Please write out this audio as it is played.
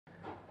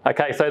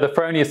Okay, so the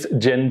Fronius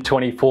Gen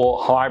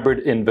 24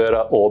 hybrid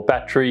inverter or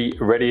battery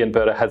ready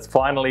inverter has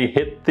finally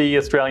hit the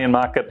Australian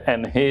market,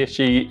 and here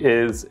she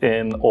is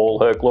in all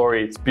her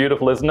glory. It's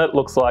beautiful, isn't it?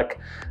 Looks like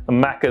a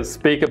Macca's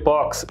speaker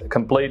box,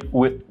 complete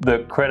with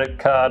the credit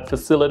card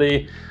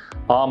facility.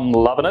 I'm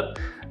loving it.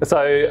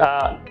 So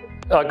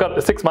I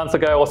got 6 months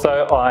ago or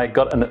so, I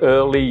got an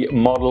early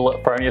model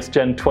Fronius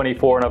Gen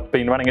 24, and I've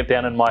been running it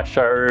down in my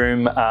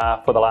showroom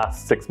for the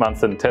last 6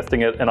 months and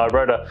testing it. And I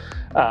wrote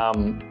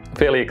a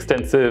fairly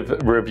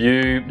extensive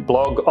review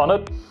blog on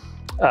it.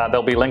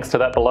 There'll be links to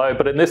that below.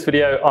 But in this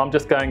video, I'm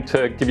just going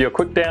to give you a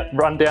quick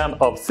rundown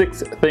of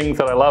 6 things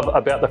that I love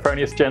about the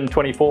Fronius Gen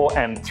 24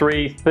 and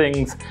 3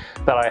 things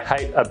that I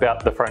hate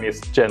about the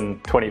Fronius Gen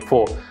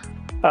 24.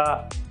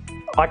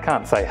 I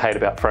can't say hate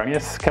about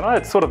Fronius. Can I?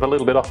 It's sort of a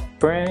little bit off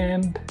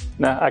brand.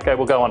 No, okay,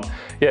 we'll go on.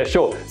 Yeah,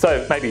 sure.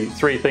 So maybe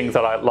 3 things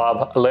that I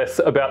love less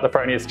about the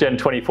Fronius Gen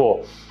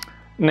 24.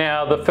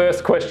 Now, the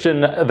first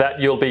question that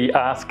you'll be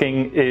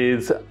asking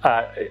is,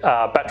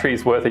 are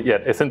batteries worth it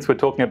yet? Since we're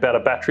talking about a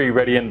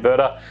battery-ready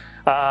inverter,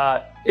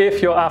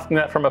 if you're asking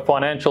that from a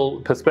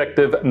financial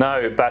perspective,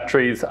 no,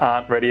 batteries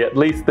aren't ready. At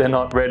least they're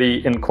not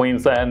ready in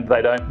Queensland.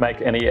 They don't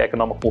make any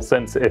economical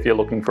sense if you're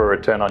looking for a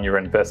return on your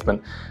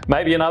investment.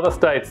 Maybe in other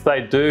states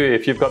they do.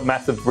 If you've got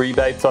massive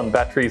rebates on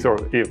batteries, or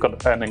you've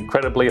got an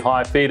incredibly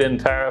high feed-in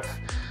tariff,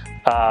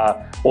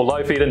 or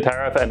low feed-in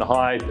tariff and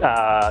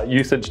high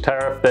usage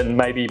tariff, then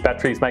maybe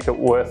batteries make it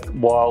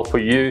worthwhile for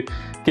you.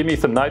 Give me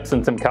some notes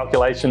and some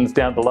calculations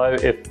down below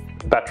if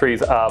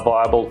batteries are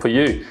viable for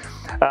you.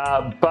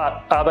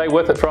 But are they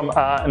worth it from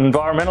an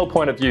environmental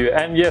point of view?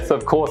 And yes,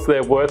 of course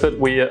they're worth it.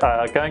 We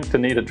are going to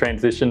need a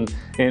transition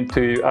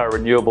into a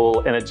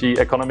renewable energy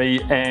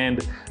economy,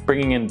 and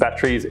bringing in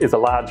batteries is a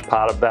large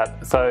part of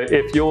that. So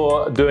if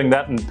you're doing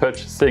that and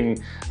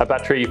purchasing a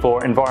battery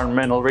for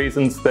environmental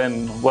reasons,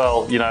 then,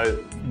 well, you know,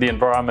 the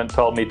environment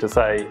told me to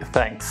say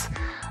thanks.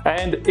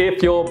 And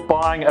if you're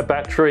buying a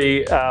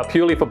battery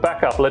purely for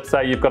backup, let's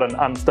say you've got an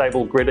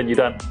unstable grid and you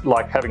don't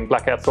like having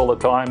blackouts all the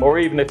time, or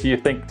even if you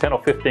think 10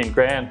 or 15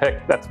 grand,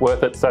 heck, that's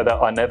worth it so that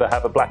I never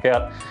have a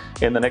blackout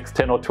in the next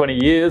 10 or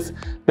 20 years,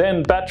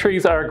 then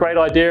batteries are a great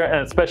idea,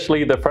 and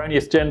especially the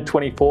Fronius Gen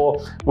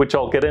 24, which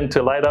I'll get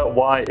into later,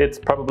 why it's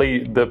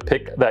probably the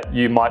pick that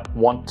you might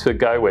want to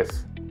go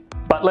with.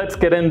 But let's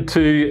get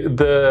into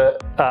the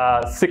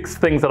 6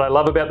 things that I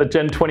love about the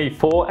Gen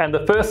 24. And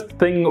the first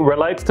thing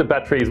relates to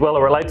batteries. Well, it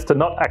relates to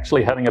not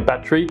actually having a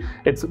battery.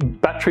 It's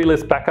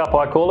batteryless backup,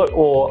 I call it,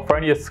 or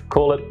Fronius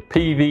call it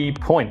PV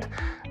point.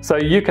 So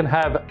you can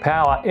have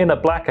power in a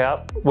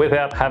blackout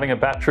without having a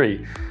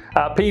battery.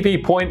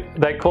 PV point,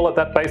 they call it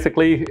that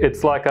basically.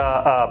 It's like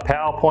a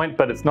power point,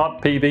 but it's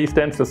not. PV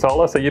stands for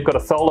solar, so you've got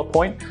a solar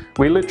point.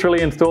 We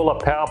literally install a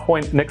power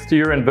point next to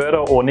your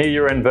inverter or near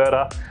your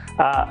inverter,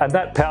 and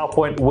that power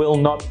point will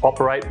not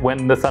operate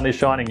when the sun is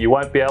shining. You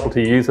won't be able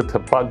to use it to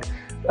plug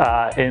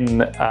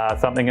in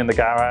something in the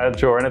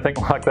garage or anything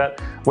like that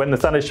when the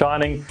sun is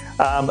shining.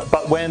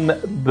 But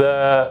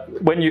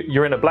when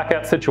you're in a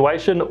blackout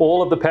situation,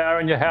 all of the power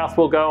in your house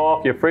will go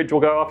off, your fridge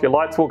will go off, your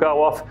lights will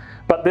go off,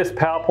 but this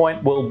power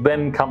point will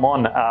then come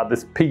on,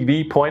 this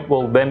PV point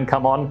will then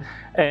come on,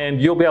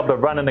 and you'll be able to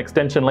run an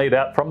extension lead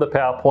out from the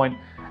power point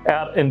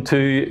out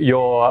into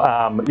your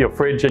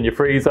fridge and your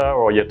freezer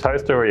or your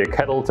toaster or your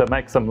kettle to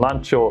make some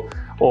lunch, or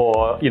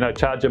you know,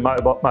 charge your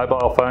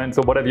mobile phones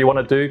or whatever you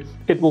want to do.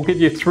 It will give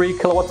you 3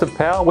 kilowatts of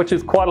power, which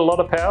is quite a lot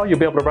of power. You'll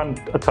be able to run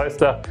a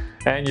toaster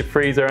and your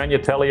freezer and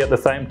your telly at the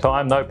same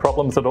time, no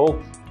problems at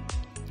all.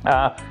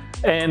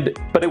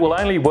 But it will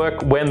only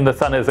work when the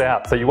sun is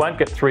out, so you won't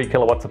get 3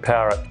 kilowatts of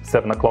power at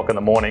 7 o'clock in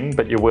the morning,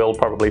 but you will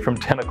probably from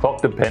 10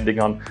 o'clock, depending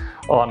on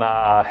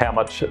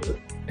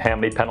how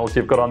many panels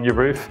you've got on your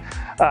roof.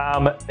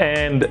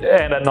 And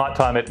at night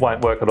time it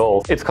won't work at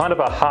all. It's kind of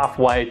a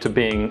halfway to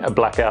being a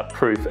blackout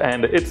proof,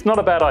 and it's not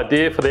a bad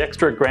idea for the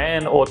extra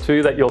grand or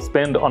 2 that you'll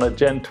spend on a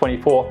Gen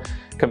 24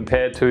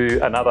 compared to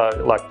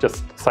another, like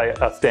just say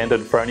a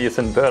standard Fronius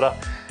inverter.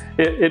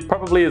 It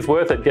probably is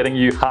worth it, getting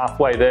you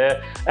halfway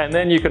there, and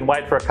then you can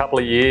wait for a couple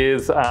of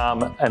years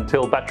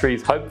until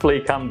batteries hopefully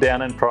come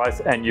down in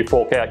price and you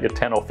fork out your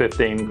 10 or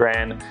 15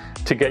 grand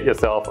to get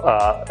yourself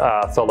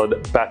a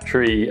solid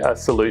battery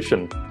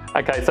solution.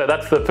 Okay, so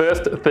that's the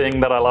first thing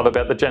that I love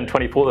about the Gen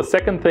 24. The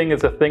second thing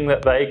is a thing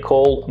that they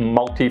call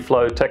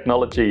multi-flow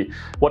technology.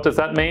 What does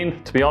that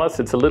mean? To be honest,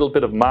 it's a little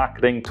bit of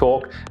marketing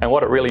talk, and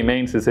what it really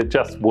means is it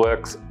just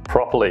works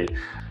properly.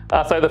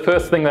 So the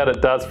first thing that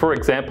it does, for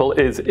example,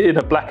 is in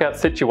a blackout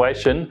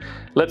situation,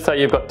 let's say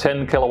you've got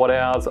 10 kilowatt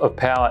hours of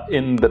power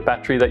in the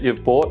battery that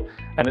you've bought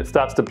and it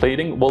starts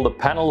depleting. Well, the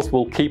panels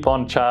will keep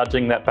on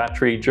charging that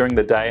battery during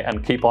the day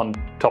and keep on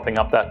topping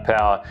up that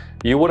power.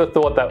 You would have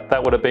thought that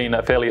that would have been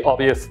a fairly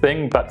obvious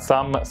thing, but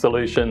some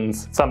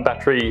solutions, some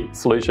battery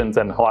solutions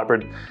and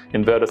hybrid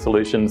inverter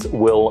solutions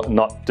will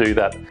not do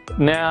that.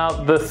 Now,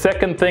 the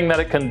second thing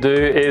that it can do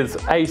is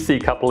AC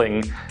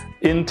coupling.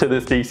 into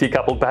this DC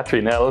coupled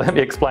battery. Now let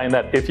me explain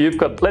that. If you've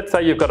got, let's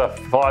say you've got a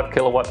 5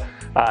 kilowatt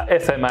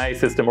SMA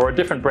system or a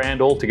different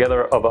brand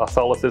altogether of a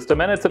solar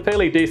system, and it's a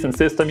fairly decent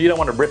system, you don't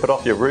want to rip it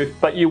off your roof,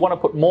 but you want to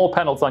put more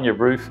panels on your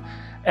roof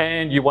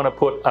and you want to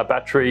put a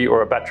battery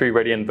or a battery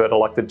ready inverter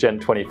like the Gen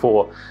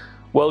 24.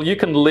 Well, you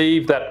can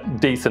leave that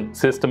decent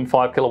system,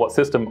 5 kilowatt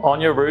system, on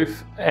your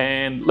roof,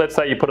 and let's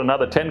say you put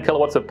another 10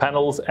 kilowatts of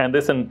panels and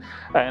this and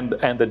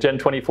the Gen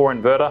 24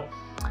 inverter,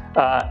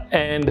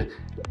 and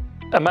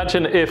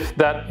imagine if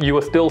that you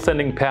were still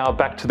sending power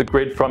back to the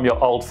grid from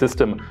your old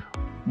system.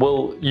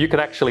 Well, you can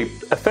actually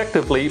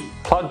effectively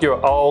plug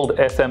your old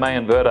SMA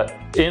inverter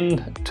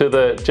into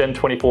the Gen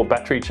 24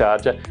 battery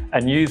charger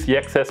and use the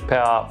excess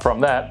power from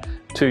that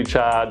to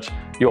charge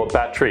your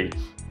battery.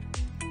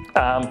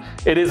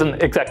 It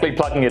isn't exactly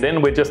plugging it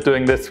in, we're just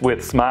doing this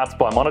with smarts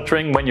by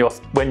monitoring. When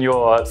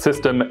your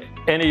system,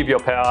 any of your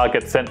power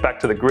gets sent back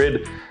to the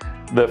grid,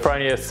 the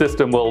Fronius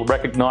system will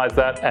recognize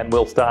that and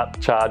will start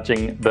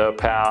charging the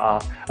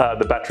power,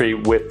 the battery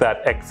with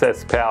that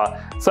excess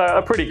power. So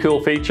a pretty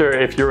cool feature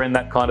if you're in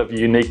that kind of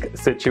unique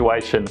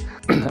situation.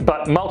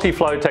 But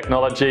multi-flow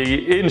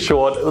technology, in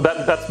short,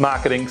 that's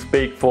marketing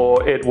speak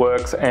for it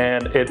works,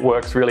 and it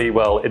works really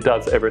well. It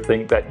does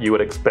everything that you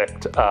would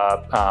expect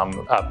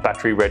a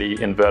battery-ready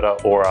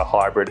inverter or a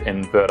hybrid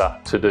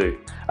inverter to do.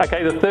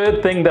 Okay, the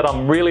third thing that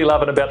I'm really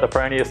loving about the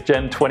Fronius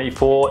Gen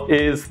 24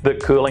 is the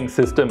cooling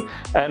system.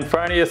 And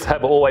Fronius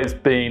have always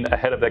been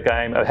ahead of their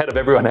game, ahead of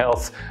everyone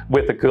else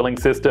with the cooling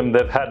system.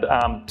 They've had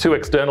 2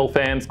 external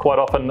fans quite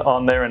often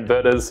on their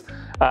inverters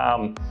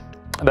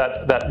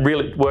that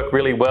really work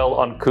really well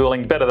on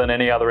cooling, better than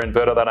any other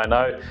inverter that I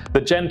know.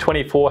 The Gen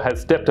 24 has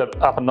stepped up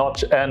a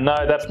notch, and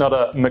no, that's not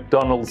a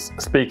McDonald's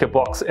speaker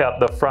box out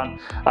the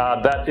front.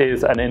 That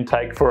is an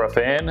intake for a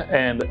fan.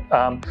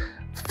 And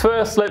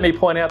first, let me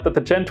point out that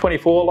the Gen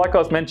 24, like I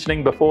was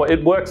mentioning before,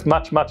 it works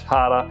much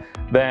harder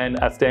than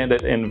a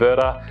standard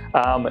inverter.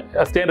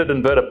 A standard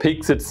inverter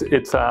peaks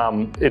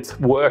its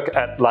work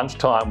at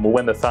lunchtime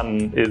when the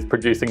sun is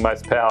producing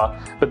most power.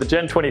 But the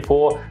Gen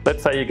 24,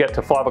 let's say you get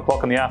to 5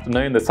 o'clock in the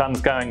afternoon, the sun's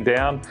going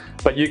down,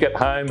 but you get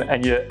home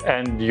and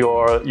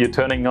you're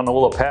turning on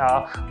all the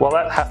power. Well,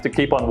 that has to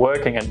keep on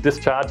working and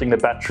discharging the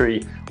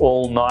battery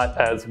all night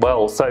as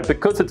well. So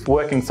because it's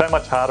working so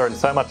much harder and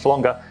so much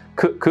longer,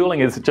 cooling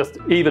is just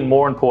even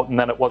more important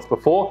than it was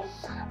before.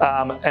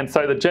 And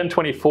so the Gen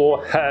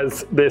 24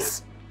 has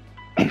this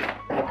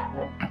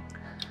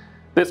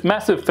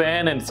massive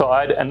fan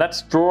inside, and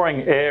that's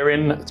drawing air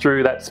in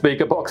through that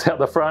speaker box out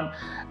the front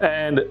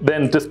and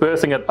then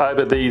dispersing it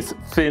over these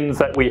fins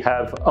that we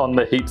have on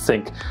the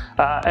heatsink.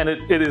 And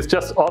it is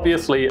just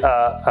obviously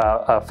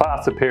a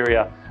far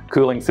superior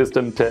cooling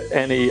system to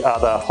any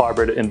other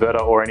hybrid inverter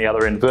or any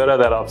other inverter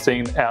that I've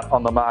seen out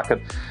on the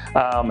market.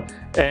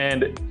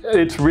 And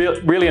it's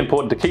really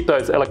important to keep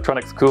those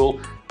electronics cool,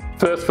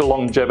 first for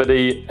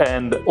longevity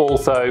and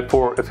also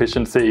for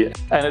efficiency.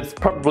 And it's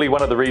probably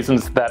one of the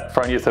reasons that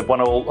Fronius have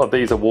won all of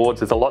these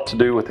awards is a lot to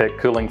do with their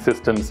cooling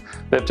systems.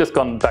 They've just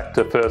gone back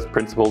to first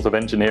principles of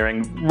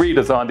engineering,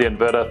 redesigned the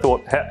inverter,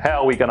 thought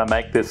how are we going to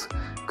make this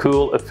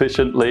cool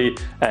efficiently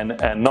and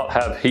not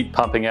have heat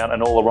pumping out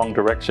in all the wrong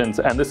directions,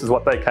 and this is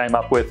what they came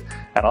up with,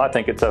 and I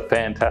think it's a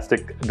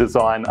fantastic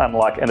design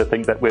unlike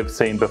anything that we've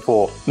seen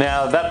before.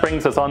 Now that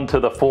brings us on to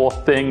the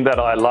fourth thing that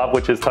I love,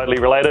 which is totally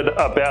related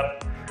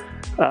about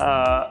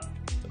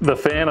the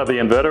fan of the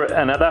inverter,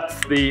 and that's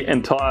the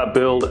entire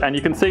build. And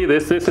you can see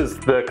this is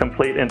the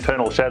complete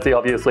internal chassis.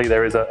 Obviously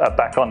there is a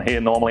back on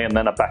here normally and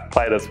then a back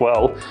plate as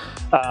well.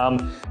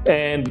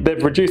 And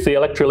they've reduced the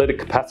electrolytic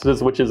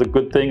capacitors, which is a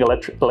good thing.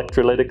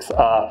 Electrolytics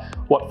are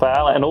what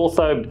fail, and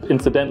also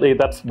incidentally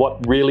that's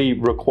what really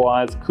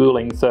requires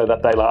cooling so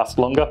that they last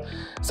longer.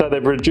 So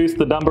they've reduced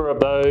the number of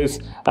those.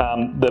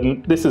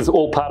 This is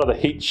all part of the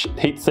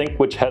heat sink,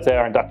 which has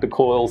our inductor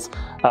coils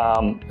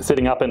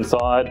sitting up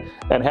inside,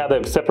 and how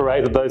they've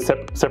separated those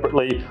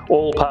separately,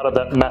 all part of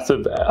that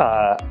massive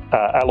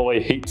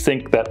alloy heat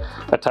sink that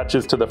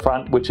attaches to the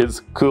front, which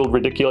is cooled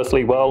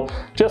ridiculously well.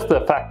 Just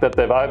the fact that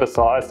they've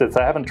oversized it, so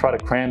they haven't tried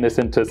to cram this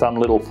into some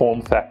little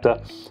form factor,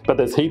 but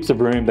there's heaps of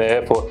room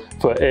there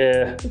for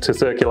air to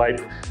circulate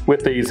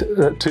with these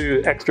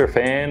 2 extra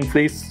fans.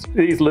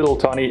 These little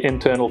tiny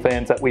internal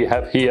fans that we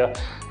have here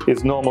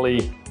is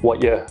normally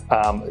what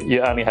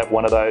you only have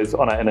one of those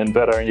on an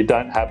inverter, and you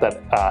don't have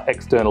that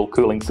external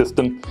cooling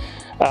system.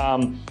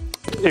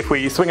 If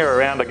we swing her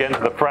around again to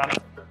the front,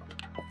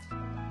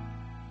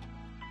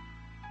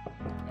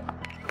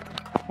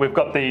 we've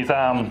got these,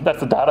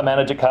 that's the data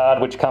manager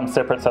card, which comes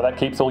separate, so that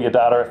keeps all your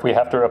data if we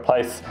have to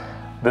replace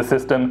the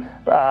system.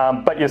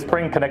 But your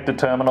spring connected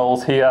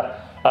terminals here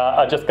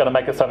are just going to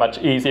make it so much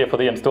easier for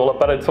the installer,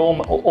 but it's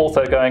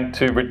also going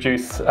to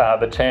reduce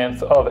the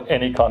chance of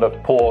any kind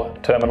of poor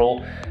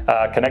terminal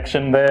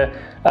connection there.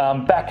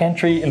 Back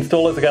entry,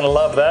 installers are going to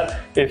love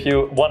that. If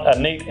you want a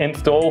neat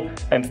install,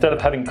 instead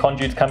of having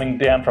conduits coming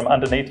down from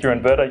underneath your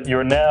inverter,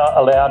 you're now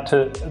allowed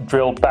to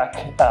drill back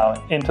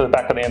into the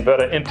back of the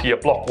inverter, into your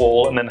block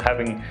wall, and then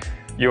having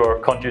your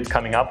conduits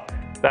coming up.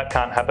 That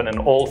can't happen in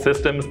all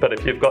systems, but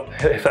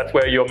if that's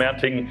where you're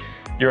mounting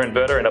your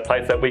inverter in a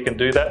place that we can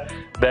do that,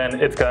 then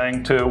it's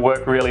going to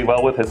work really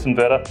well with this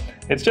inverter.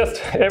 It's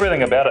just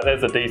everything about it.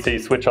 There's a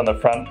DC switch on the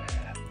front.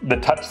 The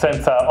touch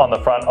sensor on the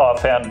front I've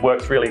found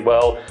works really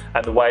well,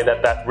 and the way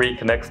that that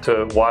reconnects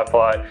to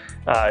Wi-Fi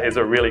is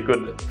a really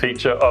good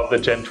feature of the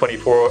Gen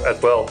 24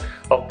 as well.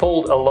 I've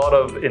pulled a lot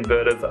of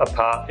inverters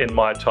apart in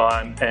my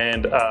time,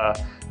 and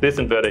this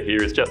inverter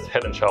here is just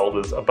head and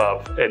shoulders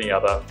above any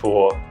other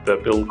for the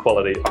build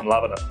quality. I'm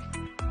loving it.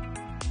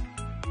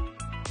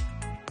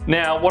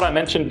 Now, what I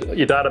mentioned,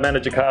 your data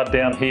manager card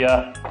down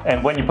here,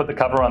 and when you put the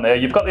cover on there,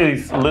 you've got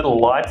these little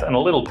lights and a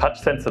little touch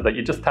sensor that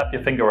you just tap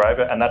your finger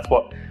over, and that's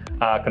what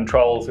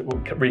controls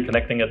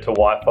reconnecting it to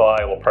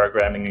Wi-Fi or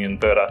programming the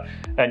inverter.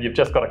 And you've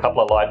just got a couple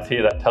of lights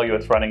here that tell you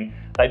it's running.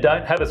 They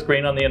don't have a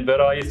screen on the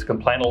inverter. I used to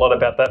complain a lot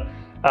about that.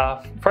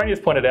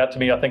 Fronius pointed out to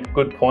me, I think, a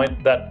good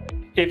point, that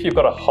if you've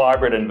got a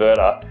hybrid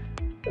inverter,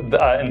 the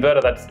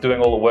inverter that's doing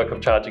all the work of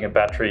charging a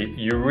battery,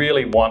 you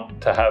really want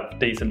to have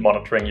decent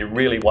monitoring. You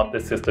really want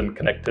this system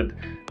connected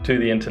to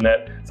the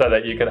internet so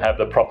that you can have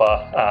the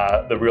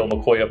proper, the real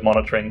McCoy of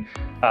monitoring.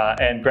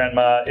 And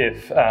grandma,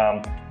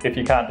 if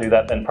you can't do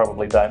that, then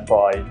probably don't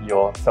buy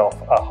yourself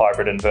a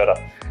hybrid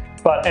inverter.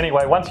 But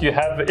anyway, once you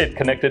have it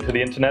connected to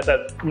the internet,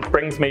 that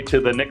brings me to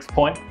the next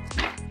point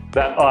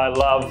that I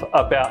love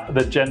about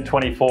the Gen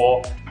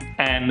 24,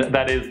 and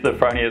that is the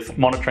Fronius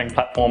monitoring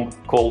platform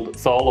called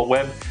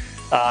SolarWeb.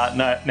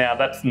 Now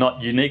that's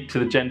not unique to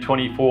the Gen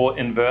 24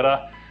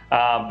 inverter,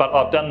 but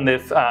I've done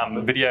this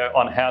video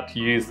on how to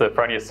use the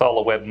Fronius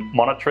SolarWeb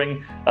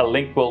monitoring. A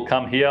link will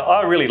come here.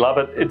 I really love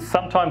it. It's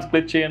sometimes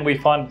glitchy, and we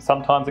find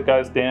sometimes it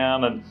goes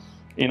down, and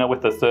you know,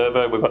 with the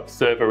server, we've got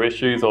server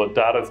issues or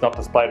data's not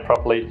displayed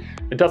properly.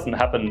 It doesn't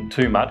happen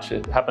too much.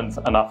 It happens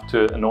enough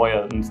to annoy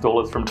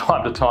installers from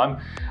time to time.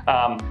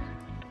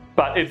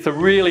 But it's a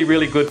really,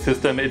 really good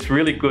system. It's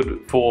really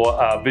good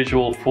for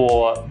visual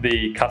for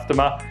the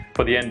customer,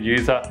 for the end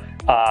user,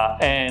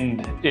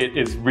 and it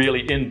is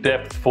really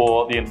in-depth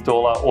for the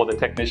installer or the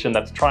technician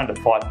that's trying to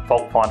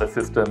fault find a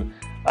system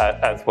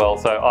as well.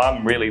 So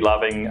I'm really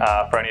loving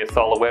Fronius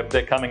SolarWeb.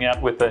 They're coming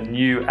out with a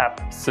new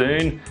app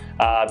soon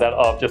that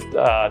I've just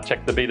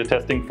checked the beta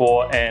testing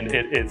for, and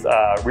it is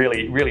a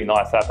really, really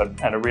nice app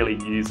and a really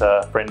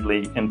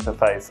user-friendly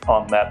interface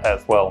on that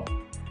as well.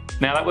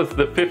 Now that was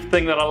the 5th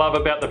thing that I love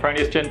about the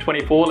Fronius Gen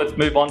 24. Let's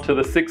move on to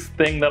the 6th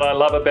thing that I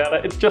love about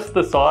it. It's just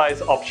the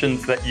size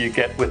options that you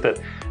get with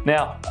it.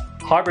 Now,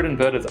 hybrid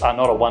inverters are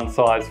not a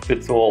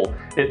one-size-fits-all.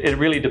 It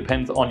really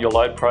depends on your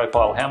load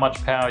profile, how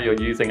much power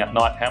you're using at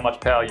night, how much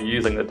power you're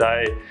using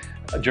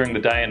during the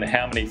day, and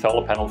how many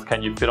solar panels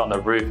can you fit on the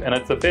roof. And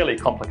it's a fairly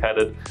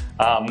complicated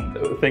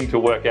thing to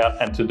work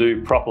out and to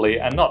do properly,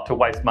 and not to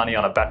waste money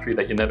on a battery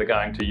that you're never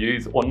going to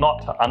use, or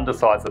not to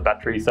undersize the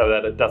battery so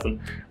that it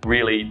doesn't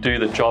really do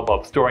the job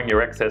of storing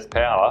your excess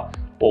power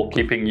or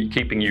keeping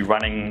you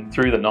running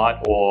through the night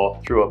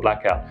or through a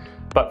blackout.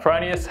 But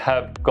Fronius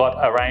have got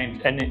a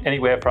range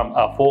anywhere from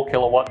a 4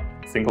 kilowatt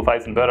single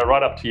phase inverter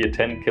right up to your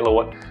 10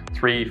 kilowatt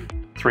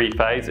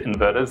three-phase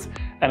inverters.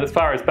 And as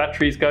far as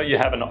batteries go, you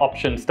have an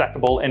option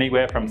stackable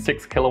anywhere from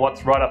 6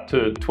 kilowatts right up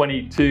to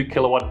 22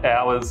 kilowatt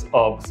hours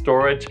of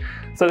storage.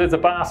 So there's a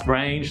vast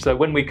range. So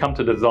when we come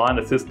to design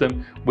a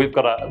system, we've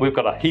got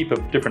a heap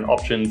of different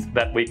options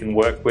that we can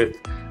work with.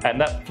 And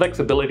that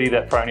flexibility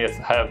that Fronius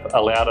have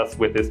allowed us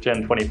with this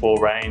Gen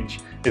 24 range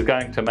is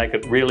going to make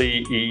it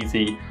really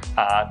easy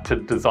to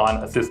design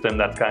a system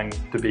that's going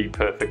to be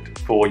perfect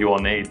for your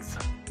needs.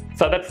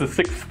 So that's the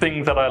 6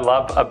 things that I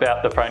love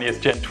about the Fronius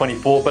Gen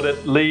 24, but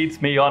it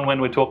leads me on when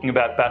we're talking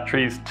about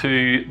batteries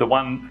to the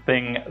one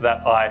thing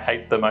that I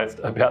hate the most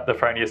about the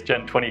Fronius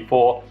Gen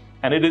 24,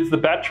 and it is the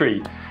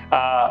battery.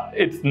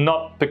 It's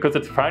not because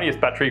it's a Fronius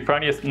battery.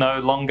 Fronius no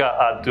longer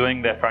are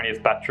doing their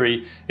Fronius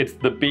battery. It's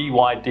the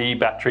BYD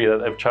battery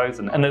that they've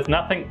chosen, and there's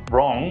nothing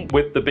wrong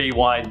with the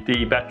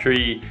BYD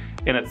battery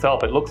in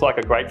itself. It looks like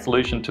a great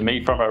solution to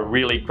me from a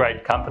really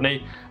great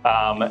company,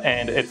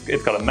 and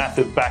it's got a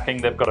massive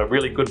backing. They've got a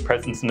really good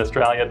presence in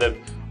Australia.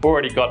 They've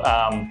already got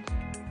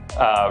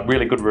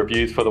really good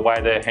reviews for the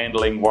way they're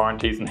handling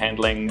warranties and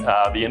handling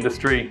the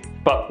industry.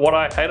 But what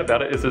I hate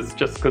about it is it's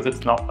just because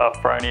it's not a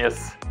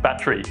Fronius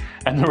battery.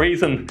 And the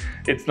reason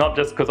it's not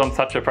just because I'm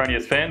such a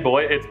Fronius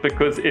fanboy, it's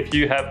because if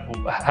you have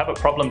a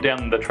problem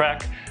down the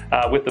track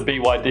with the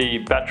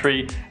BYD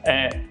battery,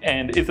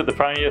 and is it the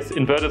Fronius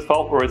inverter's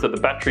fault, or is it the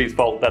battery's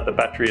fault that the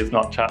battery is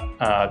not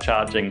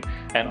charging?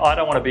 And I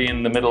don't want to be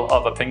in the middle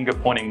of a finger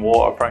pointing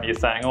war of Fronius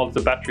saying, oh, it's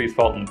the battery's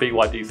fault, and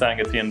BYD saying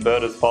it's the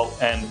inverter's fault,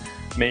 and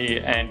me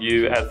and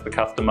you as the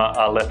customer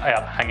are left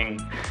out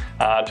hanging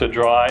to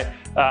dry.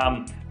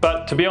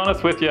 But to be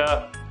honest with you,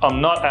 I'm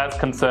not as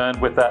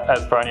concerned with that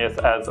as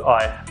Fronius as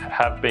I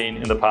have been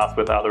in the past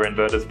with other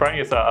inverters.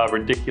 Fronius are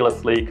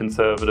ridiculously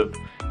conservative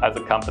as a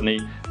company.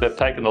 They've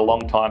taken a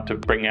long time to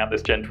bring out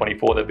this Gen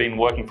 24. They've been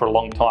working for a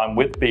long time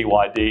with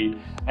BYD,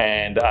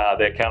 and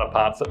their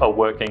counterparts are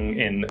working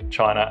in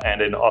China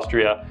and in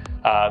Austria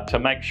to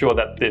make sure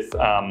that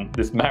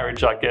this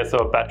marriage, I guess,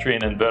 of battery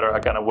and inverter are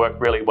going to work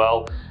really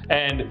well.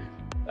 And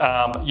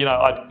you know,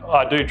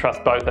 I do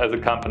trust both as a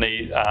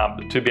company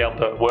to be able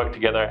to work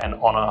together and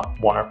honour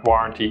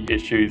warranty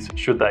issues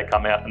should they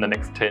come out in the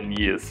next 10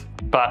 years.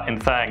 But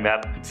in saying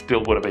that, it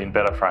still would have been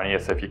better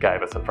Fronius if you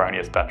gave us a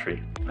Fronius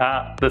battery.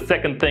 The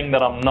second thing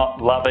that I'm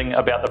not loving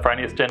about the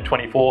Fronius Gen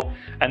 24,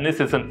 and this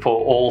isn't for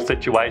all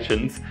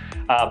situations,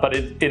 but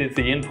it is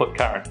the input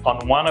current.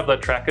 On one of the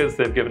trackers,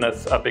 they've given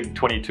us a big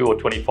 22 or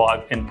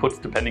 25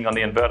 inputs depending on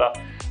the inverter.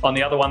 On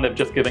the other one, they've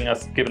just given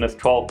us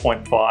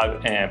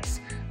 12.5 amps.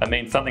 That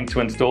means something to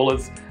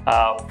installers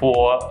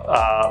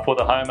for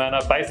the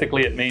homeowner.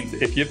 Basically, it means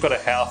if you've got a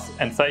house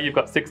and say you've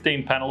got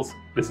 16 panels,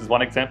 this is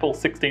one example,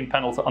 16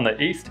 panels on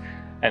the east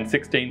and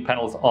 16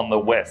 panels on the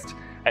west,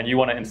 and you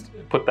want to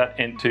put that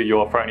into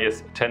your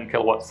Fronius 10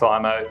 kilowatt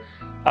SIMO,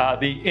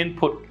 the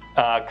input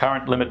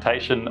current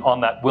limitation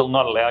on that will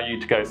not allow you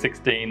to go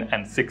 16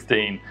 and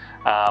 16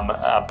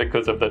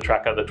 because of the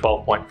tracker. The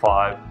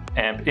 12.5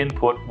 amp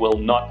input will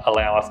not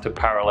allow us to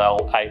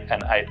parallel 8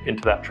 and 8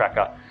 into that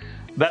tracker.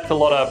 That's a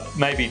lot of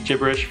maybe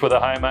gibberish for the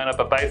homeowner,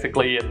 but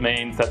basically it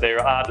means that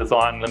there are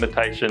design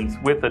limitations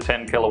with the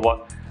 10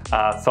 kilowatt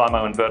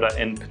SIMO inverter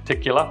in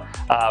particular,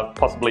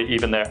 possibly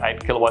even their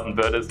 8 kilowatt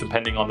inverters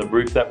depending on the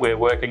roof that we're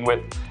working with.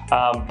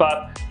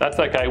 But that's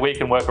okay, we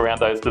can work around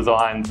those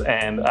designs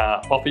and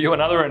offer you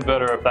another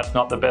inverter if that's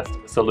not the best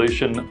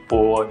solution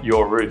for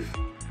your roof.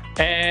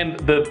 And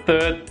the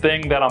third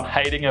thing that I'm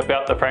hating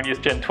about the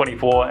Fronius Gen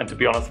 24, and to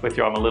be honest with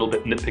you, I'm a little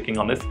bit nitpicking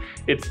on this,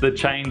 it's the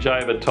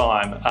changeover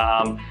time,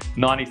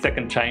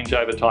 90-second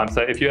changeover time.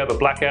 So if you have a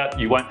blackout,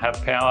 you won't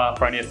have power,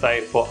 Fronius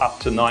say, for up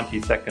to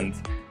 90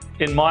 seconds.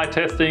 In my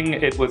testing,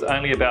 it was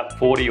only about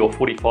 40 or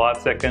 45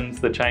 seconds,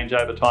 the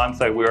changeover time,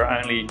 so we were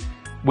only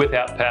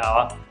without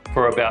power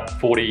for about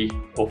 40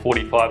 or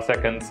 45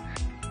 seconds.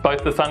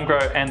 Both the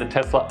SunGrow and the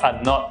Tesla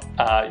are not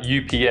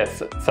UPS,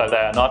 so they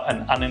are not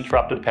an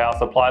uninterrupted power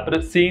supply, but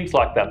it seems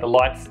like that. The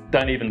lights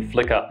don't even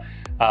flicker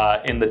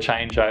in the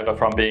changeover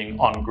from being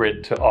on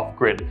grid to off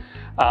grid.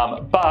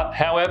 But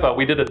however,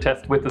 we did a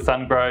test with the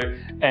SunGrow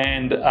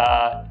and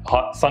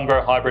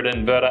SunGrow hybrid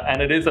inverter,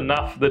 and it is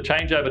enough. The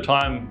changeover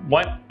time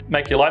won't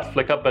make your lights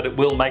flicker, but it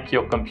will make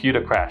your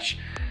computer crash.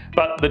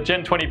 But the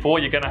Gen 24,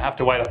 you're going to have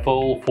to wait a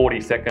full 40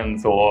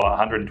 seconds or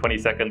 120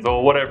 seconds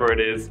or whatever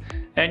it is.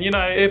 And you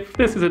know, if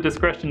this is a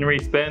discretionary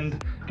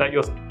spend that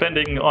you're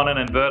spending on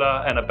an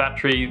inverter and a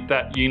battery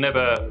that you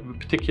never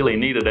particularly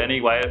needed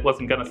anyway, it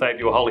wasn't going to save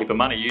you a whole heap of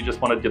money, you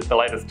just wanted the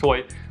latest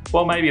toy,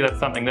 well, maybe that's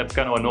something that's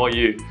going to annoy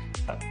you.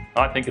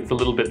 I think it's a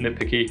little bit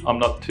nitpicky. I'm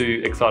not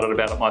too excited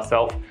about it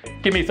myself.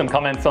 Give me some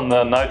comments on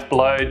the notes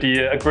below. Do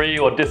you agree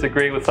or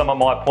disagree with some of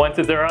my points?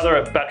 Is there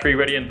other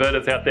battery-ready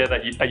inverters out there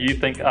that you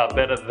think are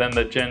better than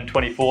the Gen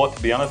 24?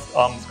 To be honest,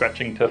 I'm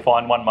scratching to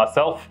find one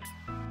myself.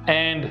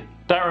 And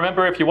don't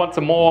remember, if you want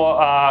some more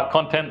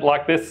content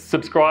like this,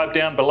 subscribe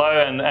down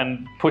below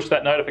and push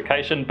that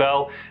notification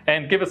bell,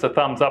 and give us a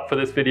thumbs up for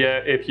this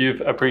video if you've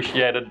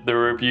appreciated the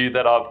review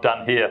that I've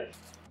done here.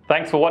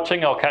 Thanks for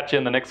watching. I'll catch you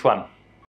in the next one.